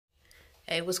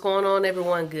Hey, what's going on,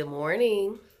 everyone? Good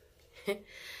morning.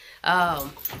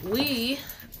 We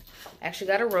actually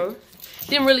got a room.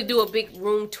 Didn't really do a big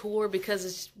room tour because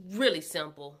it's really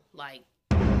simple. Like,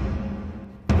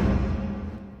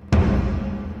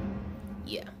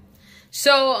 yeah.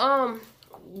 So,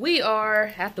 we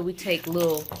are, after we take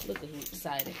little, look at who's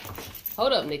excited.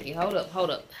 Hold up, Nikki. Hold up.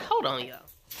 Hold on, y'all.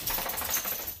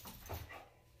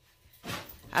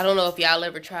 I don't know if y'all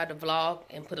ever tried to vlog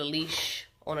and put a leash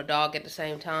on a dog at the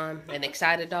same time, an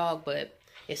excited dog, but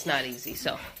it's not easy.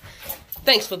 So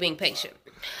thanks for being patient.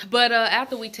 But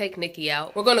after we take Nikki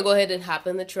out, we're gonna go ahead and hop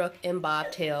in the truck and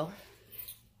bobtail.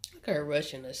 Look at her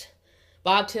rushing us.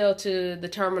 Bobtail to the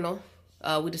terminal.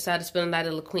 We decided to spend the night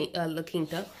at La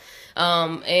Quinta,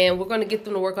 and we're gonna get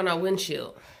them to work on our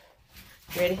windshield.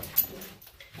 Ready?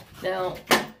 Now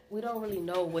we don't really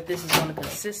know what this is gonna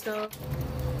consist of.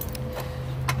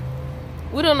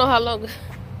 We don't know how long.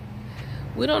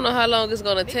 We don't know how long it's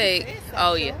gonna take.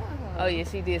 Oh yeah,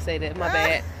 she did say that. My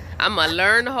bad. I'm gonna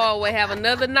learn the hard way. Have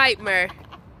another nightmare.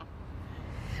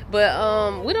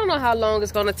 But we don't know how long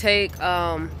it's gonna take.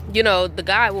 You know, the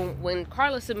guy when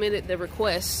Carla submitted the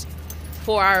request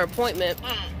for our appointment.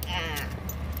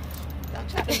 Don't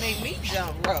try to make me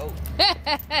jump rope.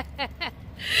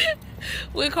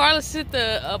 When Carla sent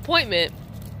the appointment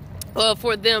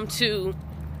for them to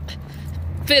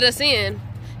fit us in,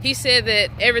 he said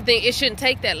that it shouldn't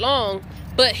take that long,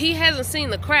 but he hasn't seen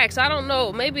the cracks. I don't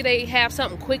know, maybe they have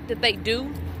something quick that they do.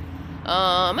 Maybe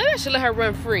I should let her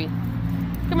run free.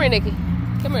 Come here, Nikki.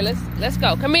 Come here, let's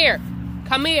go. Come here.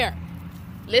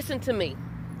 Listen to me.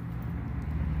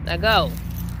 Now go.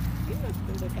 You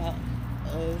must look out.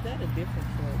 Oh, is that a different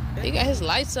truck? He got his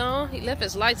lights on. He left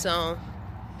his lights on.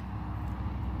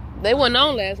 They weren't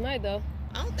on last night though.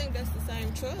 I don't think that's the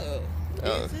same truck.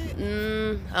 Is it?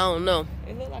 I don't know.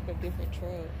 It looked like a different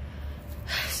truck.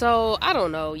 So, I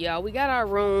don't know, y'all. We got our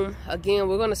room. Again,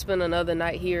 we're going to spend another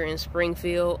night here in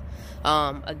Springfield.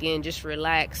 Again, just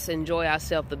relax, enjoy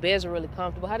ourselves. The beds are really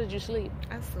comfortable. How did you sleep?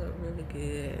 I slept really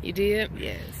good. You did?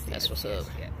 Yes. That's what's yes,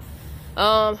 up.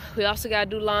 Yes. We also got to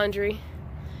do laundry.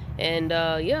 And,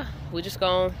 yeah, we're just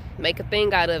going to make a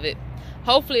thing out of it.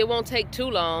 Hopefully, it won't take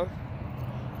too long.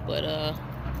 But,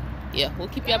 yeah, we'll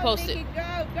keep y'all posted. Nikki,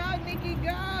 go, Nikki,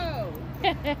 go.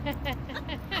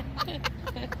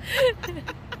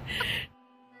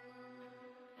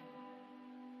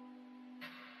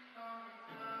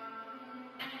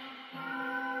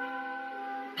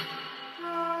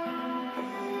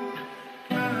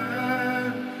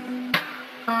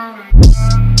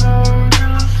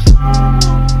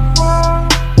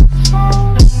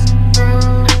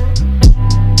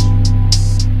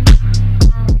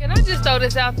 Throw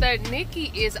this out there.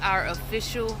 Nikki is our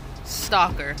official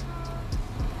stalker.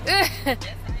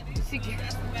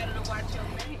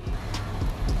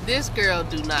 This girl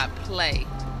do not play,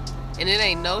 and it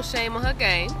ain't no shame on her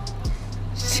game.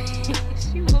 She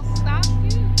will stalk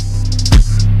you.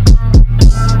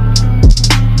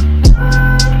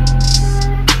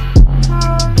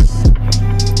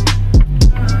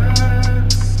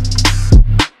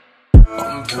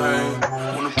 I'm in pain.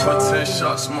 Wanna put 10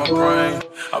 shots in my brain.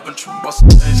 I've been tripping about some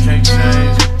things can't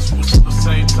change. Switch at the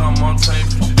same time on tape.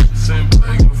 Same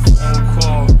thing phone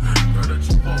call.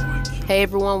 Hey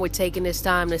everyone, we're taking this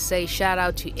time to say shout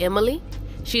out to Emily.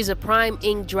 She's a Prime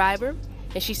Inc. driver,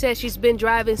 and she says she's been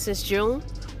driving since June,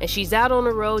 and she's out on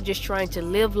the road just trying to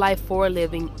live life for a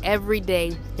living. Every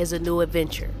day is a new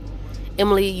adventure.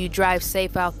 Emily, you drive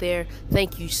safe out there.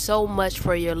 Thank you so much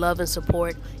for your love and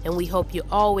support, and we hope you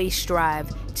always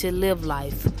strive to live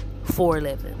life for a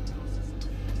living.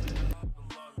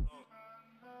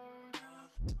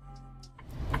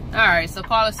 Alright, so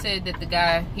Carla said that the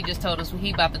guy, he just told us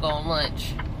he about to go on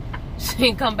lunch. She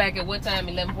didn't come back at what time?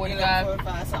 11:45?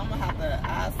 11:45, so I'm going to have to,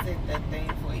 I'll set that thing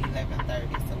for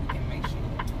 11:30 so we can make sure.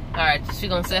 Alright, she's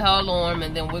going to set her alarm,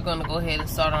 and then we're going to go ahead and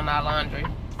start on our laundry.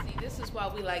 See, this is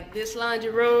why we like this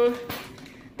laundry room.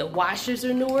 The washers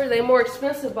are newer. They're more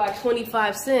expensive by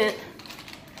 25 cents.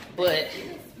 But,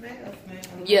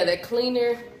 yeah, they're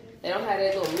cleaner. They don't have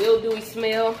that little mildewy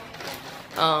smell.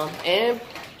 And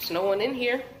there's no one in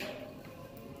here.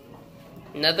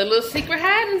 Another little secret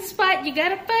hiding spot. You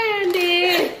gotta find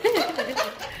it.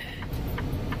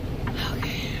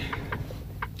 Okay.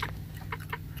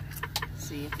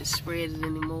 See if it's spreading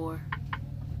anymore.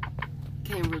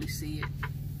 Can't really see it.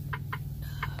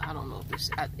 I don't know if it's.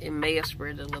 It may have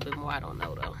spread a little bit more. I don't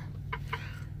know though.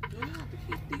 You have to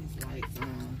keep these lights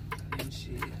on and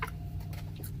shit.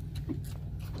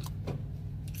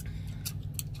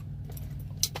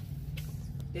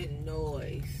 That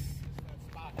noise.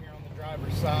 Spot here on the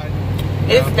driver's side.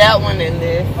 It's that one in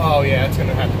this. Oh yeah, it's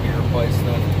gonna have to be replaced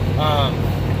then.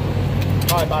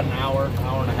 Probably about an hour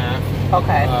and a half.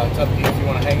 Okay. It's up to you. If you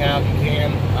want to hang out, you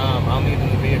can. I'll need in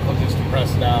the vehicle just to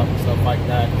press it out and stuff like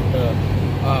that. Get the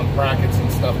brackets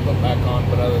and stuff put back on,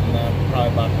 but other than that,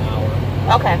 probably about an hour.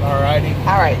 Okay. Alrighty.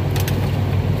 Alright.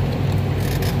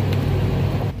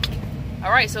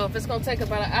 Alright, so if it's gonna take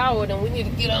about an hour, then we need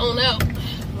to get on out.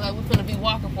 Like, we're gonna be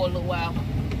walking for a little while.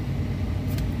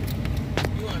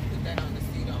 You want to put that on the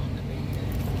seat on the bed.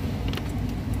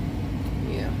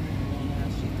 Yeah.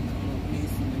 She can come up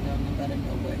missing and nobody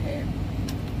know what happened.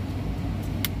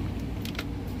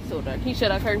 So dark. Can you shut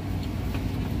that curtain?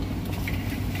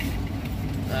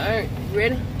 Alright, you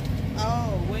ready?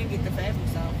 Oh, we didn't get the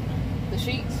fabrics off. The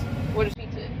sheets? Where the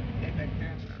sheets at? They're back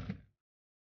there.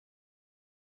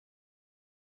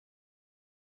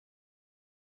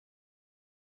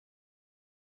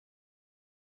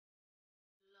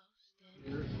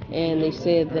 And they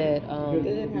said that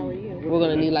Good, how are you? we're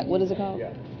gonna need, like, what is it called?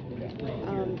 I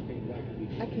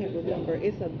can't remember.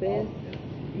 It's a best.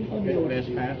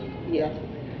 Best pass Yes.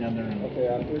 down there. Okay,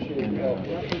 I appreciate your help.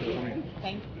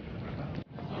 Thank you.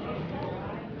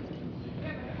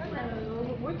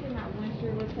 We're getting our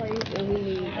windshield replaced and we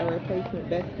need a replacement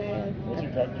best pass. What's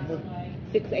your truck number?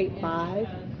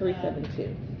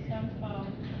 685-372.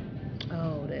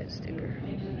 Oh, that sticker.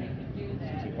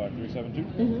 65372.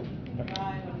 Mm-hmm.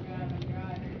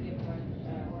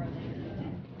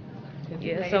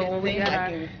 Yeah, so when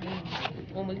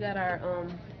we got our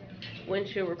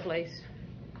windshield replaced,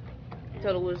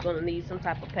 told her we was gonna need some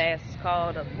type of pass. It's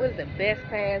called what is it? Best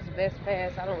pass? Best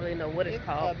pass? I don't really know what it's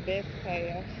called. A best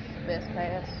pass. Best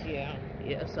pass. Yeah.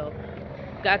 Yeah. So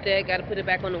got that. Got to put it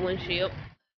back on the windshield.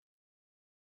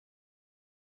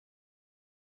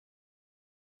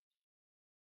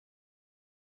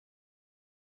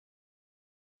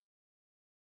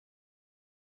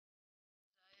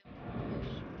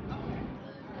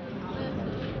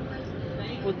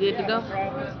 We're good to go.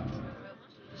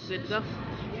 Good to go.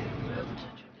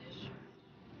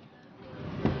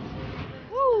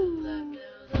 Woo.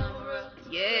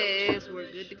 Yes,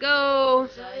 we're good to go.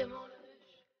 Yeah.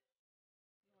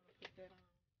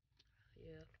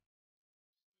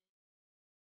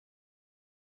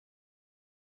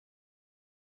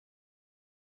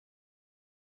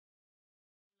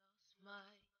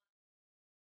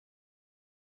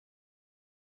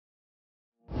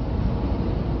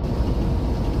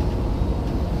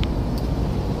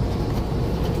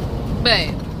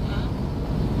 Babe,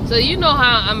 so you know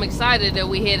how I'm excited that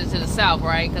we headed to the south,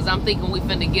 right? Because I'm thinking we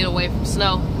finna get away from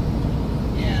snow.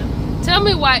 Yeah. Tell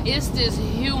me why it's this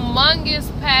humongous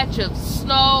patch of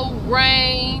snow,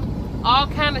 rain, all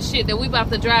kind of shit that we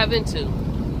about to drive into.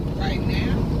 Right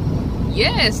now?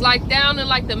 Yes, like down in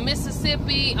like the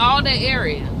Mississippi, all that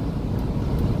area.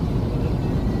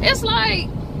 It's like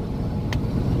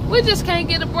we just can't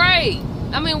get a break.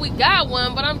 I mean, we got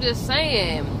one, but I'm just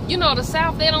saying, you know, the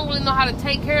South, they don't really know how to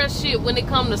take care of shit when it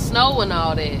comes to snow and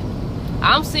all that.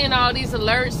 I'm seeing all these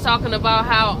alerts talking about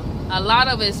how a lot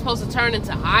of it is supposed to turn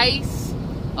into ice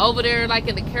over there, like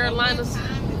in the Carolinas. What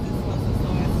time is it supposed to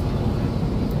start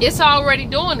snowing? It's already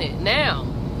doing it now.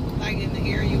 Like in the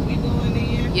area we going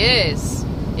in? Yes.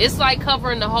 It's like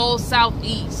covering the whole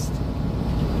southeast.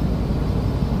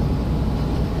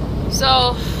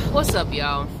 So, what's up,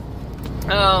 y'all?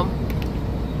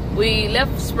 We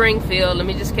left Springfield. Let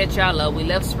me just catch y'all up. We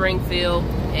left Springfield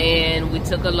and we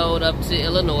took a load up to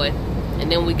Illinois. And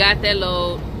then we got that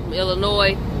load from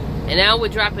Illinois. And now we're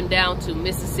dropping down to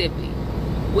Mississippi.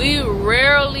 We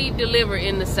rarely deliver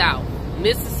in the South.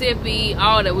 Mississippi,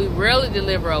 all that, we rarely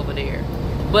deliver over there.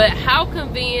 But how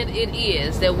convenient it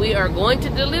is that we are going to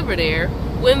deliver there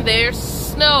when there's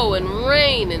snow and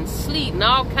rain and sleet and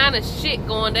all kind of shit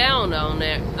going down on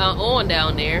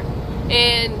down there.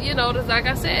 And you know, just like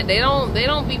I said, they don't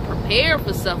be prepared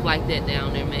for stuff like that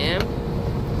down there, man.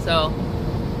 So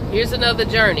here's another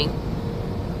journey.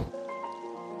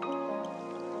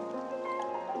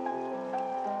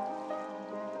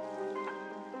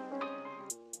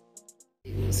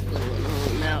 What's going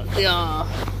on out, y'all?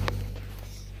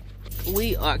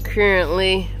 We are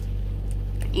currently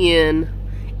in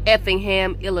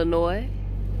Effingham, Illinois.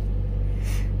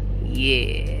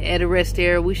 Yeah, at a rest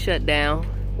area. We shut down.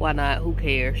 Why not? Who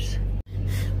cares?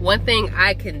 One thing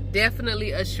I can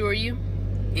definitely assure you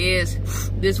is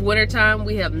this winter time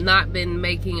we have not been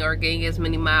making or getting as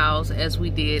many miles as we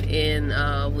did in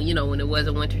you know, when it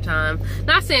wasn't winter time.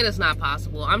 Not saying it's not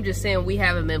possible. I'm just saying we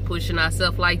haven't been pushing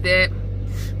ourselves like that.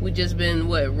 We just been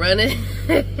running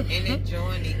and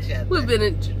enjoying each other. We've been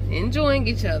enjoying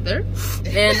each other,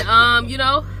 and you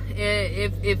know,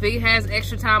 if it has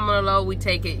extra time on the load, we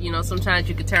take it. You know, sometimes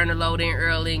you can turn the load in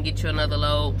early and get you another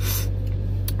load.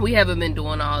 We haven't been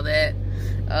doing all that.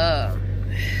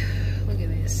 Look at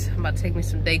this. I'm about to take me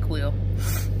some Dayquil.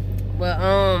 But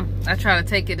I try to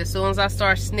take it as soon as I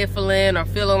start sniffling or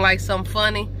feeling like something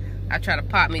funny. I try to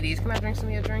pop me these. Can I drink some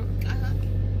of your drink?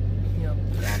 Yep.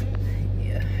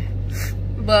 Yeah.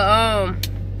 But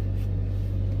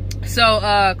so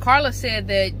Carla said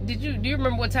that, do you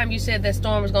remember what time you said that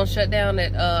storm was gonna shut down,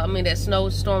 that that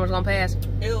snowstorm was gonna pass?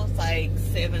 It was like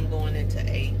 7 going into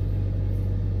 8.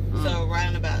 So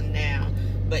right about now.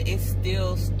 But it's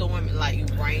still storming, like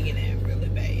raining and really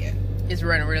bad. It's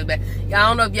raining really bad. I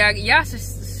don't know if y'all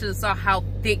should saw how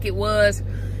thick it was.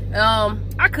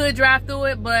 I could drive through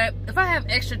it, but if I have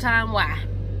extra time, why?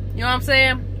 You know what I'm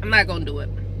saying? I'm not gonna do it.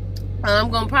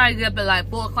 I'm gonna probably get up at like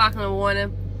 4 o'clock in the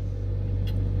morning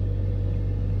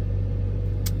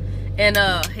and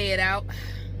head out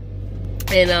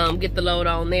and get the load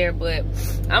on there. But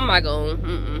I'm not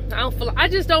gonna. I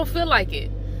just don't feel like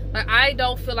it. Like, I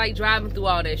don't feel like driving through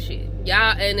all that shit.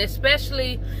 Y'all, and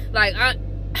especially like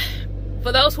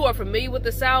for those who are familiar with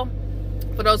the South,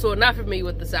 for those who are not familiar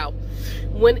with the South,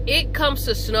 when it comes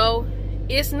to snow,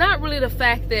 it's not really the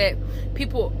fact that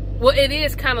people, well, it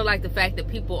is kind of like the fact that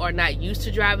people are not used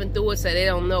to driving through it, so they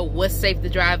don't know what's safe to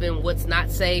drive in, what's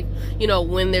not safe, you know,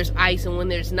 when there's ice and when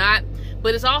there's not.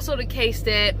 But it's also the case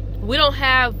that we don't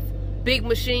have big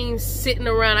machines sitting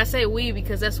around. I say we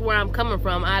because that's where I'm coming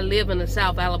from. I live in the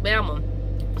South Alabama.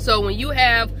 So when you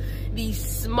have the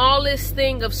smallest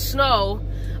thing of snow,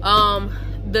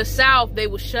 the South, they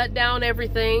will shut down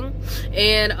everything.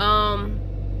 And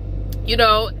you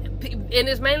know, and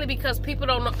it's mainly because people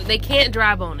don't know, they can't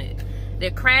drive on it. They're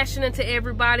crashing into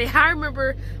everybody. I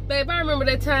remember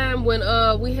that time when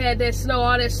we had that snow,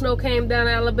 all that snow came down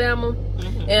in Alabama,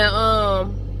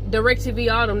 and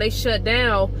DirecTV Autumn, they shut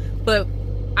down. But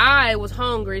I was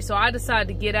hungry, so I decided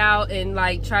to get out and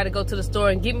like try to go to the store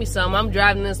and get me some. I'm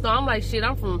driving in the snow. I'm like, shit,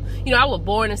 I'm from, you know, I was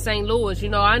born in St. Louis, you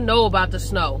know, I know about the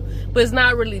snow, but it's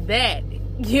not really that,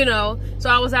 you know. So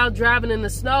I was out driving in the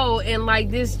snow, and like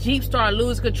this Jeep started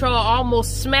losing control,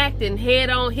 almost smacked and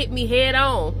hit me head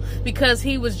on because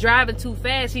he was driving too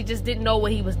fast. He just didn't know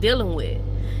what he was dealing with,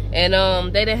 and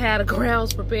they didn't have the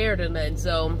grounds prepared or nothing.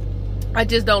 So I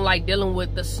just don't like dealing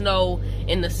with the snow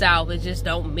in the South. It just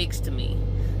don't mix to me.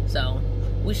 So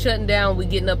we shutting down, we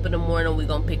getting up in the morning, we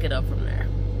gonna pick it up from there.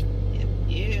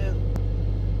 Yep.